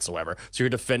consistency whatsoever. So you're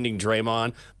defending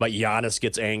Draymond, but Giannis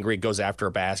gets angry, goes after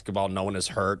a basketball, no one is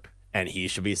hurt, and he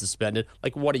should be suspended.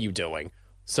 Like, what are you doing?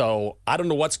 So I don't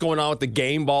know what's going on with the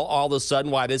game ball all of a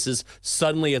sudden, why this is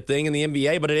suddenly a thing in the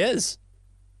NBA, but it is.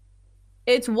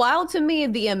 It's wild to me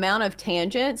the amount of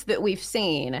tangents that we've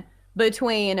seen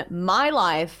between my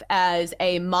life as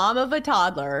a mom of a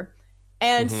toddler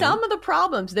and some of the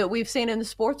problems that we've seen in the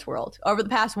sports world over the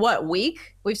past,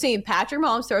 week? We've seen Patrick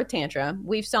Mahomes throw a tantrum.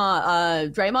 We've saw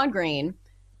Draymond Green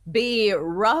be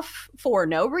rough for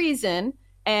no reason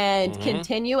and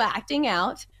continue acting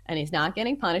out, and he's not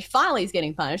getting punished. Finally, he's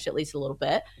getting punished, at least a little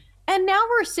bit. And now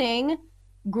we're seeing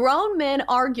grown men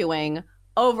arguing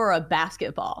over a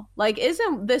basketball. Like,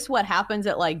 isn't this what happens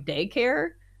at, like,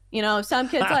 daycare? You know, some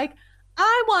kids like,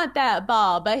 I want that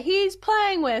ball, but he's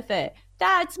playing with it.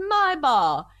 That's my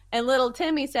ball. And little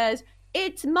Timmy says,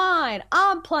 it's mine.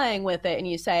 I'm playing with it. And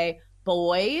you say,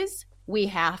 boys, we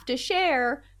have to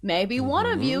share. Maybe one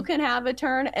of you can have a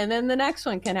turn, and then the next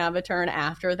one can have a turn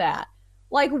after that.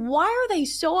 Like, why are they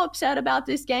so upset about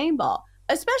this game ball?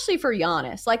 Especially for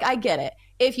Giannis. Like, I get it.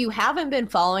 If you haven't been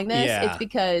following this, it's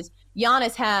because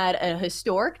Giannis had a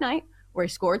historic night where he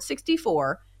scored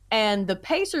 64, and the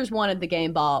Pacers wanted the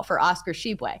game ball for Oscar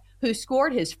Tshiebwe, who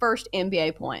scored his first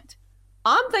NBA point.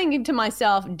 I'm thinking to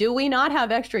myself, do we not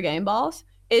have extra game balls?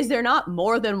 Is there not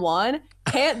more than one?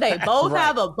 Can't they both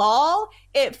have a ball?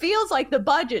 It feels like the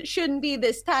budget shouldn't be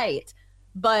this tight.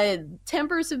 But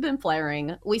tempers have been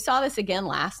flaring. We saw this again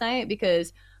last night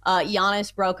because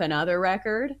Giannis broke another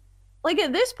record. Like,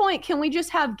 at this point, can we just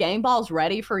have game balls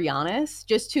ready for Giannis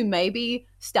just to maybe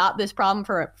stop this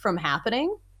problem from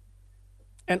happening?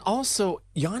 And also,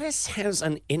 Giannis has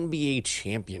an NBA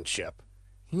championship.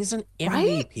 He's an MVP.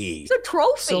 Right? It's a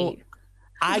trophy. So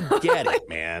I get it,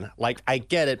 man. Like, I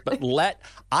get it. But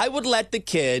I would let the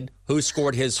kid who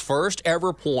scored his first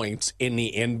ever points in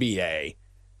the NBA,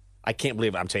 I can't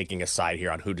believe I'm taking a side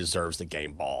here on who deserves the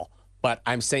game ball. But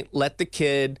I'm saying let the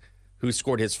kid who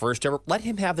scored his first ever, let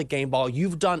him have the game ball.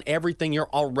 You've done everything. You're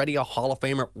already a Hall of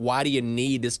Famer. Why do you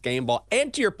need this game ball?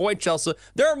 And to your point, Chelsea,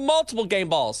 there are multiple game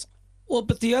balls. Well,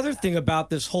 but the other thing about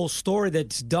this whole story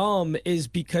that's dumb is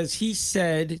because he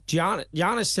said,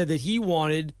 Giannis said that he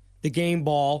wanted the game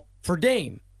ball for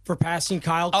Dame, for passing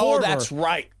Kyle Korver. Oh, that's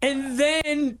right. And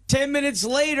then 10 minutes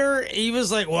later, he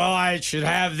was like, well, I should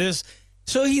have this.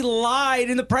 So he lied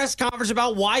in the press conference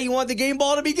about why he wanted the game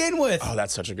ball to begin with. Oh,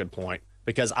 that's such a good point.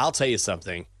 Because I'll tell you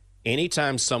something.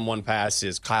 Anytime someone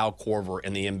passes Kyle Korver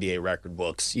in the NBA record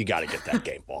books, you got to get that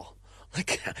game ball.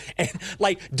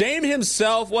 Like Dame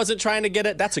himself wasn't trying to get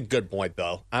it. That's a good point,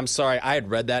 though. I'm sorry. I had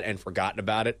read that and forgotten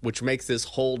about it, which makes this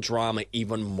whole drama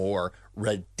even more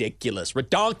ridiculous.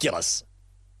 Redonkulous.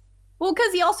 Well,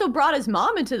 because he also brought his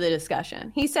mom into the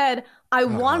discussion. He said, I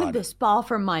wanted this ball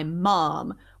from my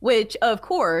mom, which, of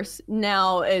course,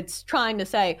 now it's trying to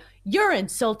say, you're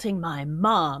insulting my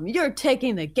mom. You're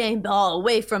taking the game ball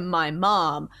away from my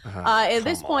mom. At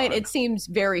this point, it seems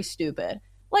very stupid.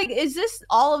 Like, is this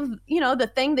all of,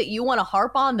 the thing that you want to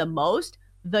harp on the most?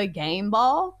 The game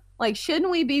ball? Like, shouldn't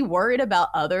we be worried about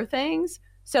other things?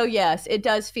 So, yes, it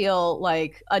does feel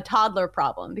like a toddler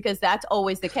problem because that's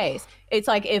always the case. It's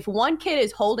like if one kid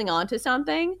is holding on to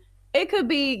something, it could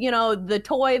be, the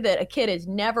toy that a kid has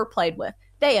never played with.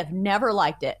 They have never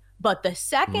liked it. But the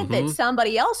second that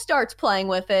somebody else starts playing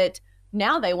with it,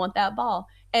 now they want that ball.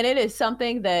 And it is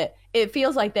something that it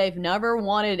feels like they've never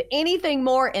wanted anything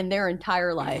more in their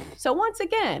entire life. So once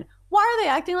again, why are they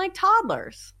acting like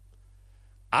toddlers?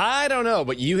 I don't know,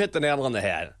 but you hit the nail on the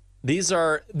head. This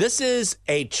is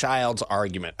a child's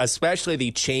argument, especially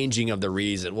the changing of the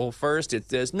reason. Well, first it's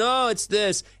this, no, it's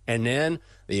this, and then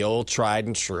the old tried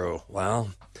and true.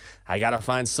 Well, I got to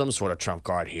find some sort of trump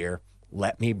card here.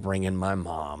 Let me bring in my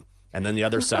mom. And then the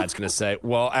other side's going to say,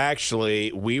 well,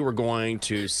 actually, we were going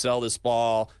to sell this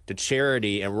ball to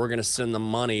charity, and we're going to send the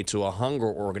money to a hunger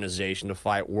organization to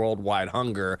fight worldwide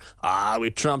hunger. We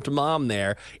trumped mom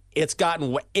there. It's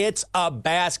a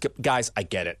basket. Guys, I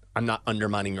get it. I'm not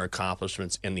undermining your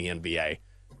accomplishments in the NBA.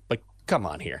 But come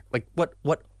on here. Like,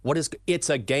 what is, it's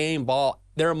a game ball.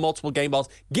 There are multiple game balls.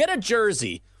 Get a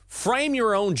jersey. Frame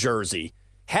your own jersey.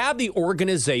 Have the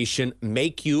organization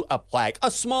make you a plaque,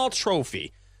 a small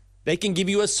trophy. They can give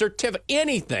you a certificate,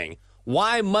 anything.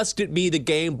 Why must it be the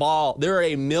game ball?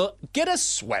 Get a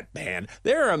sweatband.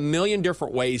 There are a million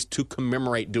different ways to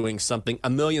commemorate doing something. A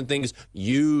million things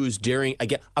used during,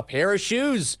 again, a pair of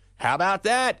shoes. How about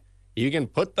that? You can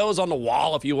put those on the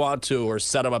wall if you want to, or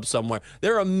set them up somewhere.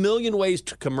 There are a million ways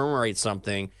to commemorate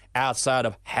something outside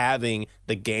of having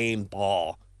the game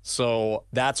ball. So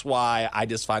that's why I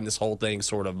just find this whole thing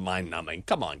sort of mind-numbing.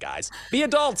 Come on, guys. Be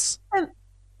adults.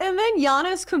 And then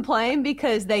Giannis complained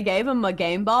because they gave him a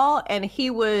game ball, and he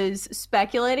was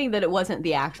speculating that it wasn't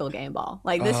the actual game ball.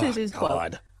 Like, this is his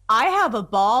quote. I have a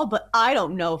ball, but I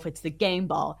don't know if it's the game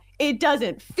ball. It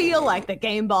doesn't feel like the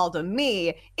game ball to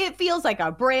me. It feels like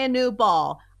a brand new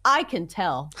ball. I can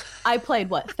tell. I played,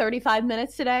 35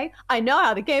 minutes today? I know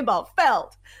how the game ball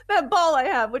felt. That ball I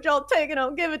have, which I'll take and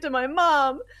I'll give it to my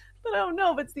mom, but I don't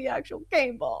know if it's the actual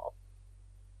game ball.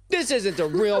 This isn't the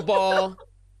real ball.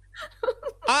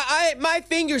 My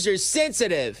fingers are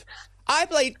sensitive. I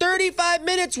played 35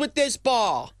 minutes with this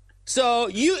ball. So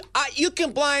you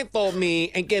can blindfold me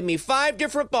and give me 5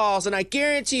 different balls, and I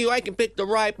guarantee you I can pick the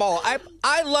right ball.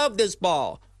 I love this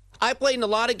ball. I played in a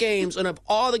lot of games, and of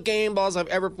all the game balls I've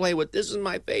ever played with, this is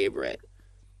my favorite.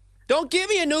 Don't give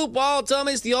me a new ball. Tell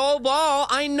me it's the old ball.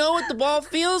 I know what the ball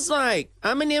feels like.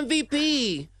 I'm an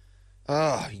MVP.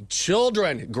 Oh,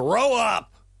 children, grow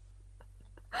up.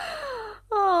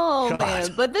 Oh,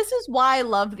 man. But this is why I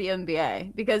love the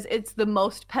NBA, because it's the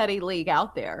most petty league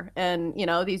out there. And,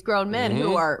 these grown men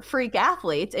who are freak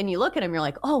athletes, and you look at them, you're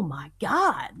like, oh, my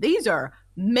God, these are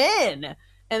men.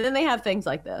 And then they have things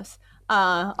like this.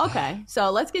 Okay,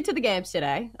 so let's get to the games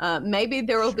today. Maybe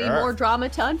there will be more drama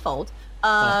to unfold.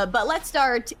 But let's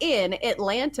start in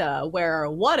Atlanta, where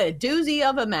what a doozy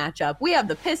of a matchup. We have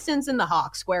the Pistons and the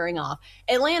Hawks squaring off.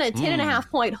 Atlanta,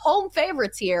 10.5-point home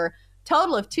favorites here.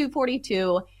 Total of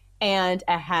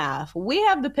 242.5. We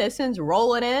have the Pistons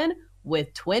rolling in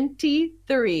with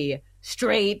 23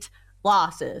 straight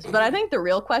losses. But I think the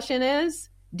real question is,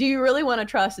 do you really want to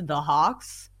trust the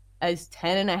Hawks as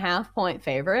 10.5-point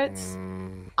favorites?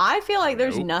 I feel like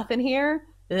there's nothing here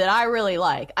that I really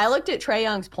like. I looked at Trae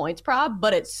Young's points prop,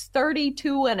 but it's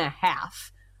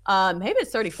 32.5. Maybe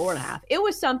it's 34.5. It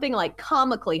was something like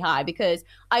comically high, because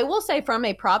I will say from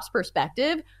a props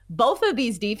perspective, both of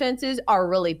these defenses are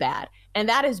really bad. And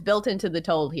that is built into the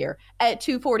total here at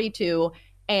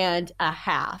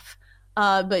 242.5.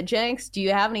 But Jenks, do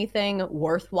you have anything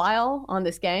worthwhile on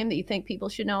this game that you think people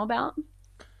should know about?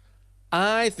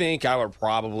 I think I would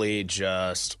probably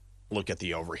just look at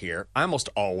the over here. I almost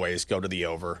always go to the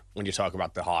over when you talk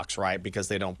about the Hawks, right? Because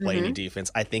they don't play any defense.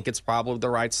 I think it's probably the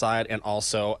right side. And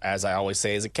also, as I always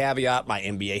say as a caveat, my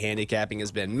NBA handicapping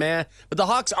has been meh. But the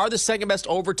Hawks are the second best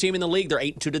over team in the league. They're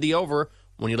 8-2 to the over.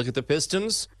 When you look at the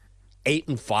Pistons,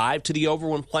 8-5 to the over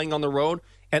when playing on the road.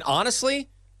 And honestly,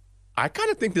 I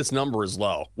kind of think this number is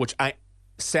low, which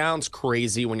sounds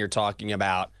crazy when you're talking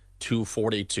about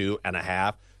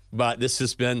 242.5. But this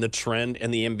has been the trend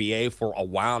in the NBA for a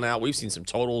while now. We've seen some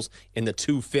totals in the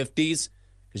 250s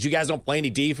because you guys don't play any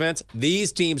defense.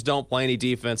 These teams don't play any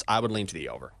defense. I would lean to the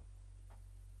over.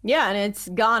 Yeah, and it's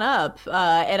gone up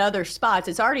at other spots.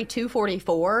 It's already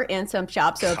 244 in some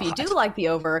shops. So if you do like the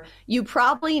over, you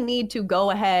probably need to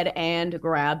go ahead and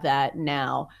grab that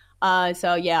now.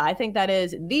 So, yeah, I think that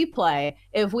is the play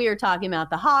if we are talking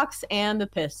about the Hawks and the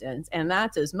Pistons. And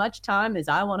that's as much time as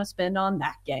I want to spend on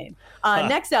that game.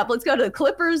 Next up, let's go to the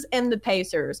Clippers and the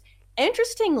Pacers.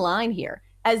 Interesting line here,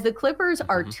 as the Clippers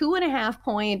are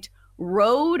 2.5-point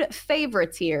road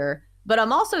favorites here. But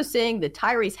I'm also seeing that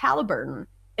Tyrese Halliburton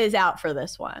is out for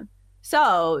this one.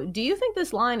 So do you think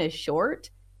this line is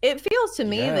short? It feels to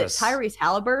me that Tyrese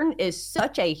Halliburton is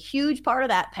such a huge part of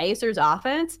that Pacers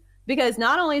offense because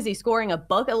not only is he scoring a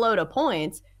bucket load of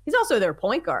points, he's also their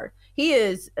point guard. He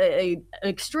is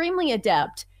extremely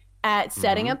adept at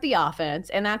setting up the offense,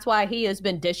 and that's why he has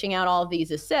been dishing out all of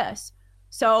these assists.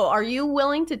 So are you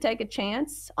willing to take a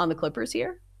chance on the Clippers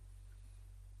here?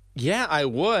 Yeah, I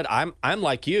would. I'm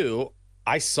like you.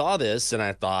 I saw this and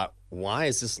I thought, why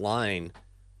is this line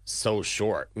so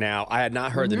short? Now, I had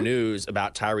not heard the news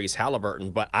about Tyrese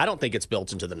Halliburton, but I don't think it's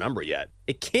built into the number yet.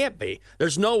 It can't be.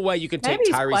 There's no way you can take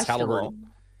Tyrese Halliburton.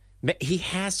 He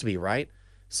has to be, right?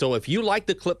 So if you like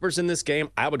the Clippers in this game,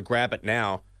 I would grab it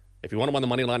now. If you want to win the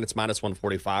money line, it's minus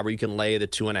 145, or you can lay the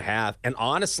 2.5. And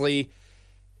honestly,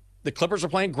 the Clippers are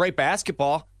playing great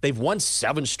basketball. They've won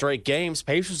 7 straight games.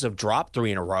 Pacers have dropped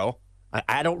 3 in a row.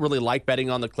 I don't really like betting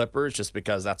on the Clippers just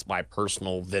because that's my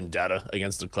personal vendetta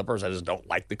against the Clippers. I just don't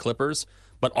like the Clippers.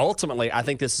 But ultimately, I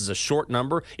think this is a short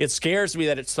number. It scares me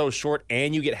that it's so short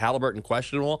and you get Halliburton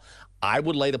questionable. I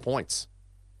would lay the points.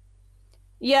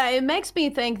 Yeah, it makes me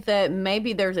think that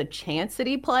maybe there's a chance that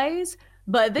he plays,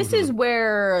 but this is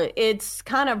where it's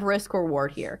kind of risk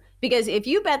reward here. Because if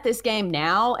you bet this game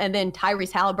now and then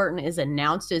Tyrese Halliburton is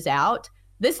announced as out,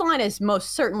 this line is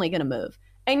most certainly going to move.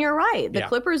 And you're right. The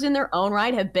Clippers in their own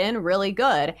right have been really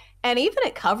good. And even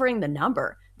at covering the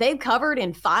number, they've covered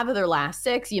in 5 of their last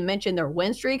 6. You mentioned their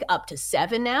win streak up to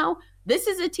 7 now. This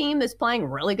is a team that's playing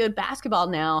really good basketball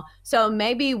now. So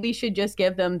maybe we should just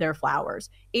give them their flowers.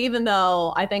 Even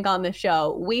though I think on this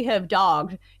show, we have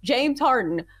dogged James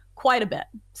Harden quite a bit.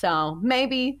 So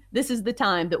maybe this is the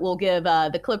time that we'll give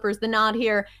the Clippers the nod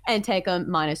here and take them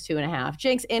minus 2.5.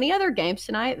 Jinx, any other games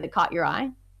tonight that caught your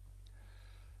eye?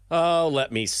 Oh,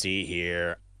 let me see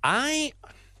here. I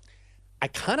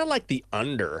kind of like the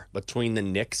under between the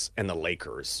Knicks and the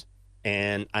Lakers.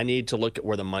 And I need to look at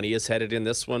where the money is headed in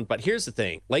this one. But here's the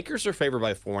thing. Lakers are favored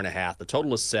by 4.5. The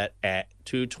total is set at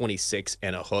 226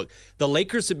 and a hook. The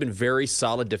Lakers have been very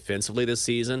solid defensively this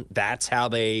season. That's how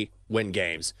they win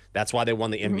games. That's why they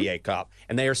won the NBA Cup.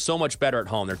 And they are so much better at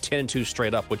home. They're 10-2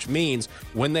 straight up, which means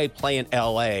when they play in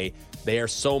L.A., they are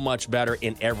so much better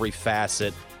in every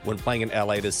facet. When playing in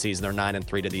LA this season, they're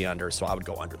 9-3 to the under, so I would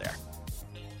go under there.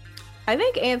 I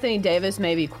think Anthony Davis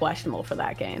may be questionable for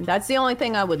that game. That's the only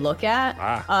thing I would look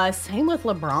at. Same with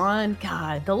LeBron.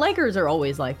 God, the Lakers are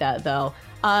always like that, though.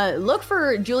 Look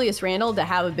for Julius Randle to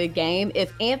have a big game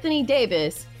if Anthony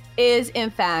Davis is, in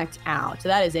fact, out. So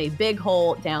that is a big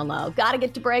hole down low. Got to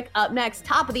get to break. Up next,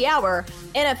 top of the hour,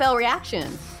 NFL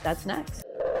reactions. That's next.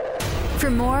 For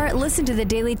more, listen to the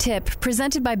Daily Tip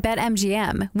presented by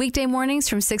BetMGM. Weekday mornings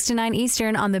from 6 to 9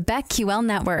 Eastern on the BetQL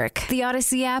network, the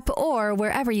Odyssey app, or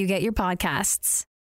wherever you get your podcasts.